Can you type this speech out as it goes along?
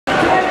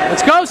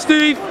Let's go,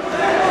 Steve.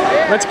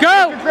 Let's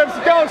go. Grips,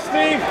 go,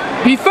 Steve.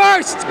 Be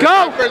first.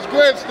 Go. First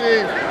grip,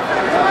 Steve.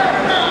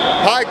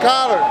 High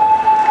collar.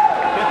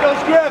 Get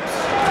those grips.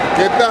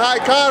 Get the high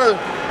collar.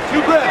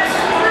 2 grips.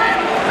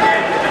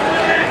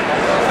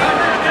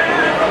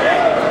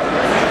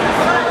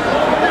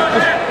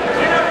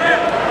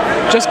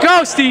 Just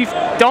go, Steve.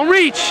 Don't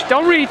reach.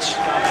 Don't reach.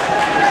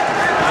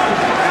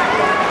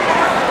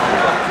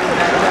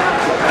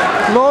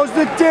 Close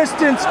the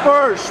distance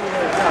first.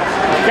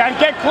 Gotta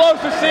get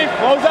closer, Steve.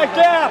 Close that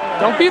gap.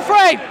 Don't be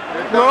afraid.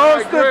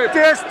 Close the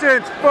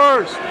distance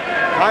first.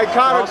 High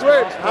collar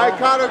grip. High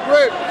collar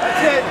grip.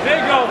 That's it. There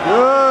you go.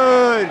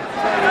 Good.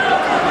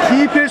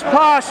 Keep his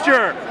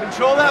posture.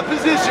 Control that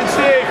position,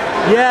 Steve.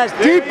 Yes.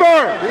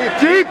 Deeper.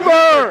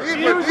 Deeper.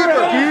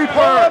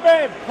 Pull him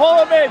in.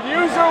 Pull him in.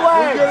 Use your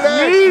legs.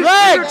 Knees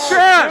to your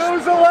chest.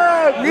 Use the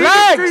legs.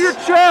 Knees to your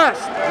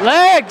chest.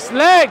 Legs.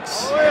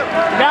 Legs.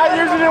 Not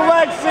using your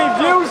legs, Steve.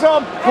 Use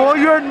them. Pull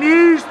your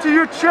knees to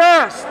your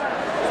chest.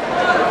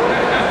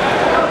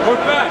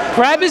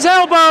 Grab his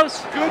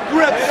elbows. Good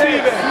grip,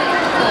 Steven.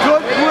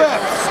 Good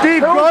grip.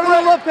 Steve, go to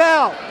the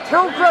lapel.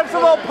 2 grips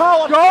on the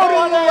lapel. Go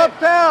to the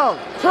lapel.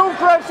 2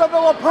 grips on the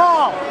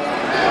lapel.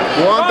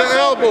 On the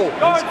elbow.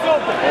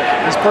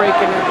 He's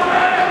breaking it.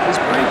 He's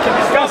breaking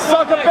it. Got to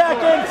suck him back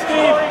in,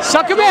 Steve.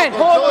 Suck him in.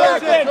 Pull him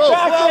back in.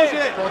 Back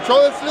in.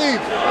 Control the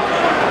sleeve.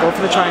 Go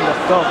for the triangle.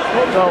 Go.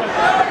 Go.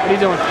 What are you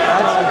doing?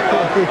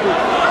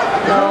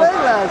 No.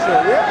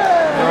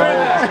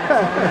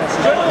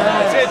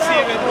 That's it,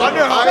 Steven.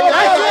 Underhook.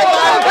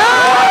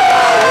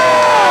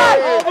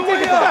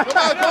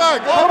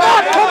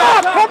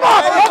 Come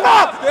on.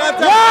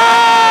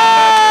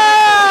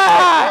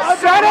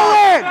 Settle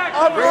in.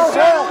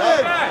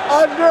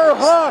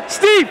 Underhook.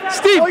 Steve.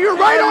 Oh, your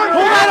right arm.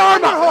 Pull that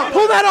arm up.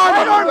 Pull that arm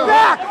Right up. arm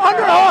back.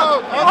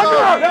 Underhook.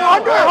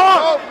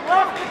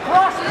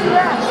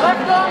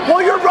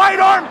 Pull your right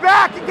arm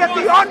back and get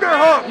the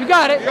underhook. You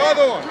got it. The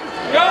other one.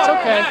 It's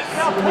okay.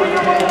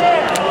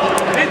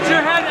 Hit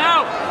your head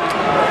out.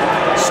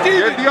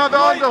 Get the other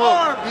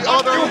underhook. The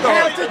other You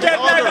have to get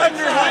that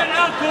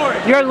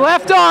underhook. Your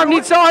left arm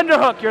needs to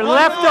underhook. Your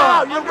left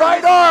arm. Your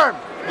right arm.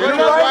 Your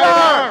right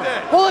arm.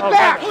 Pull it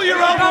back. Pull your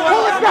elbow.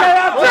 Pull it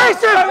back.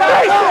 Jason.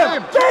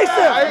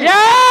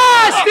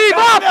 Yeah, Steve,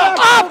 up.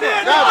 Right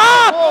there.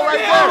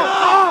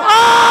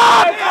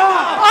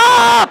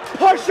 Up.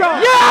 Push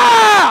up.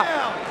 Yeah.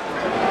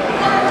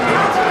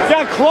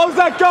 Yeah, close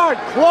that guard.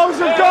 Close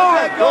the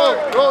guard. Go.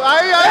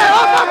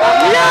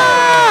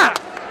 Yeah.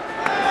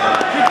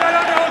 Keep that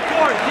underhook,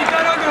 Corey. Keep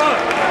that underhook.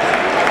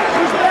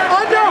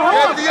 Underhook.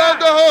 Get the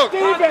underhook.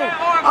 Steven.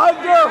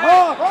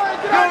 Underhook. Go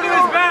to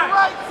his back.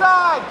 Right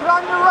side. Get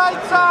on your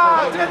right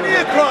side. Get knee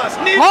across.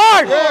 Knee.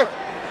 Hard.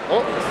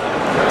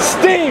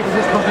 Steve.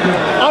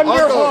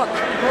 Underhook.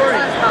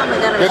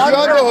 Get the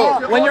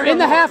underhook. When you're in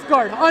the half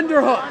guard,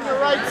 underhook. On your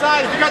right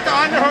side. If you got the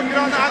underhook, get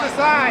on the other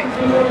side.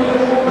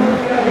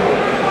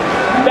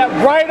 That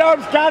right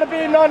arm's got to be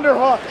an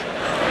underhook.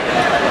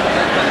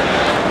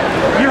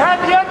 You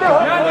have the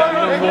underhook.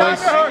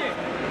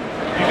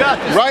 You got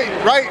this.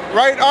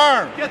 Right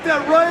arm. Get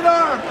that right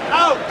arm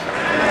out.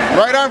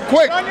 Right arm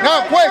quick.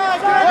 Now quick.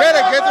 Get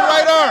it. Get the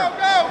right arm.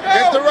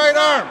 Get the right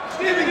arm.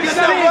 Steven, get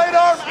that right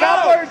arm out.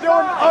 Stop what you're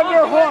doing.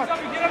 Underhook.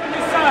 Get up on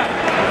your side.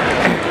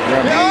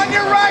 Get on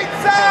your right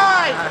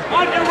side.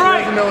 On your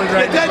right.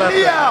 Get that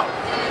knee out.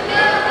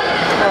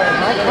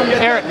 Get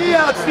that knee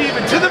out,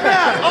 Steven. To the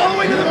mat. All the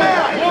way to the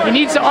mat. He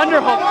needs to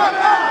underhook.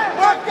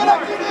 Get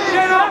up your knees.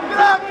 Get up.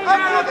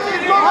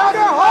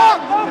 Underhook.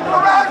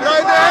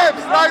 Slide the hip.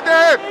 Slide the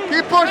hip.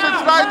 Keep pushing.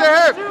 Slide the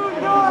hip.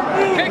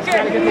 Kick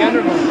it. Get the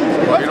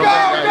underhook. Let's go.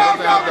 Get up.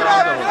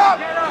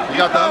 You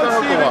got the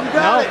underhook or what?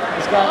 No,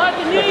 he's got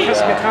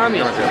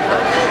Katami.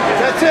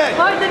 That's it.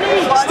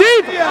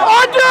 Steve,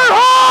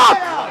 underhook!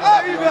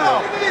 There you go.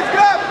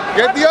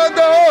 Get the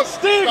underhook.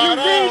 Steve, you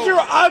need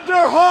your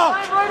underhook.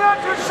 Right on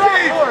your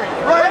side.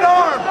 Right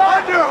arm.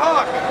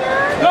 Underhook.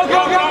 Go.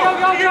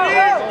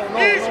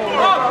 Knees.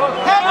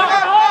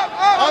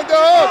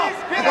 Underhook.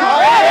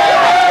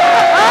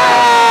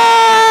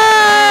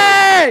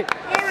 Hey!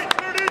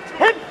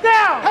 Hip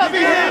down. Heavy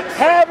hips.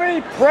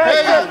 Heavy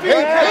pressure.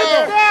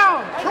 Heavy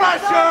down.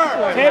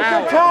 Pressure. Take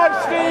your time,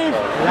 Steve.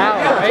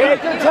 Wow,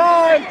 Take your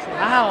time.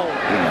 Wow.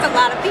 It's a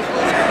lot of people.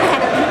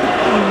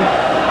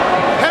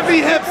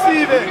 Heavy hips,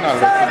 Steven.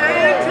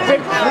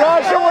 Take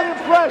pressure with your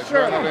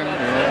pressure.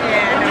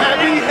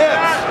 Heavy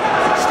hips.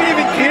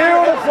 Steven,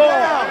 beautiful.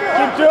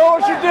 Keep doing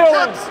what you're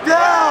doing. Hips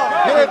down.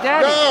 Hips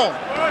down.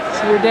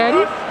 See your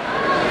daddy?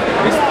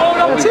 He's flowing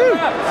up That's with him. your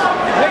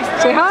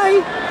reps. Say hi.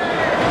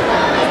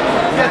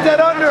 Get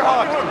that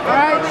underhook. All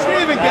right,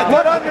 Steven, get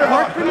that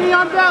underhook. For me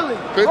on belly.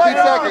 50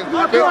 seconds.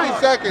 50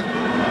 seconds.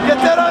 Get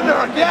that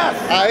underhook, yes.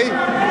 Aye.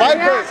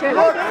 Viper.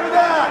 Work for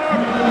that.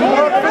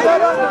 Work for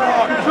that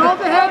underhook. Control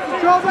the head,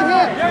 control the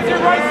head. There's your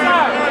right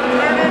side.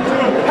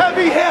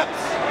 Heavy hips.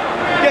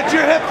 Get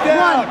your hips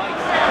down.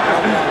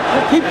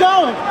 Keep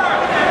going.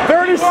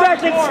 30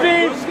 seconds,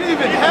 Steve.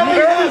 Steven,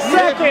 30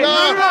 seconds.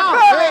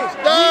 Hips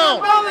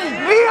down. Knee on belly.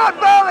 Knee on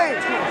belly.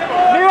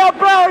 Knee on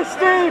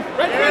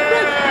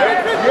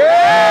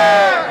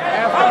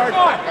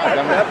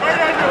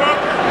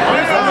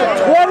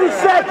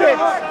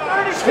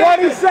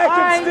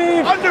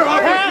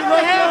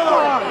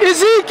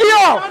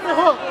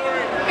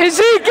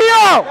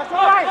Ezekiel!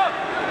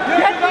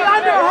 Get the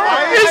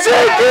underhook!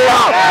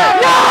 Ezekiel!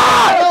 Yeah!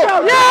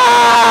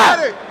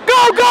 Yeah!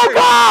 Go, go,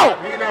 go!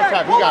 He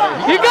got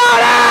it. You got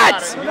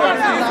it! He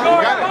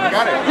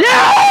got it.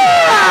 Yeah!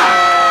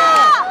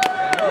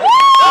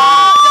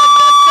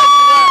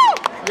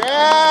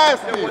 Yes!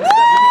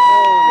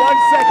 1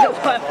 second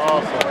left.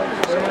 Awesome.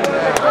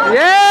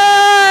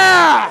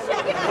 Yeah!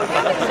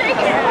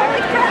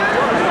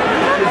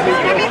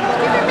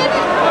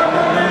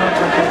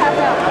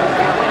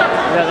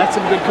 Yeah, that's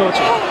some good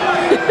coaching.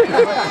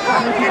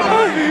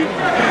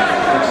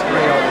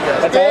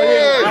 That's all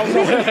you.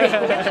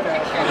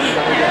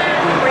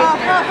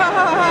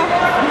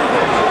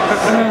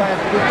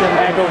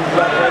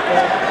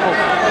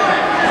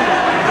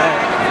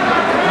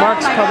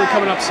 Mark's probably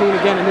coming up soon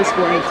again in this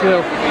one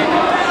too.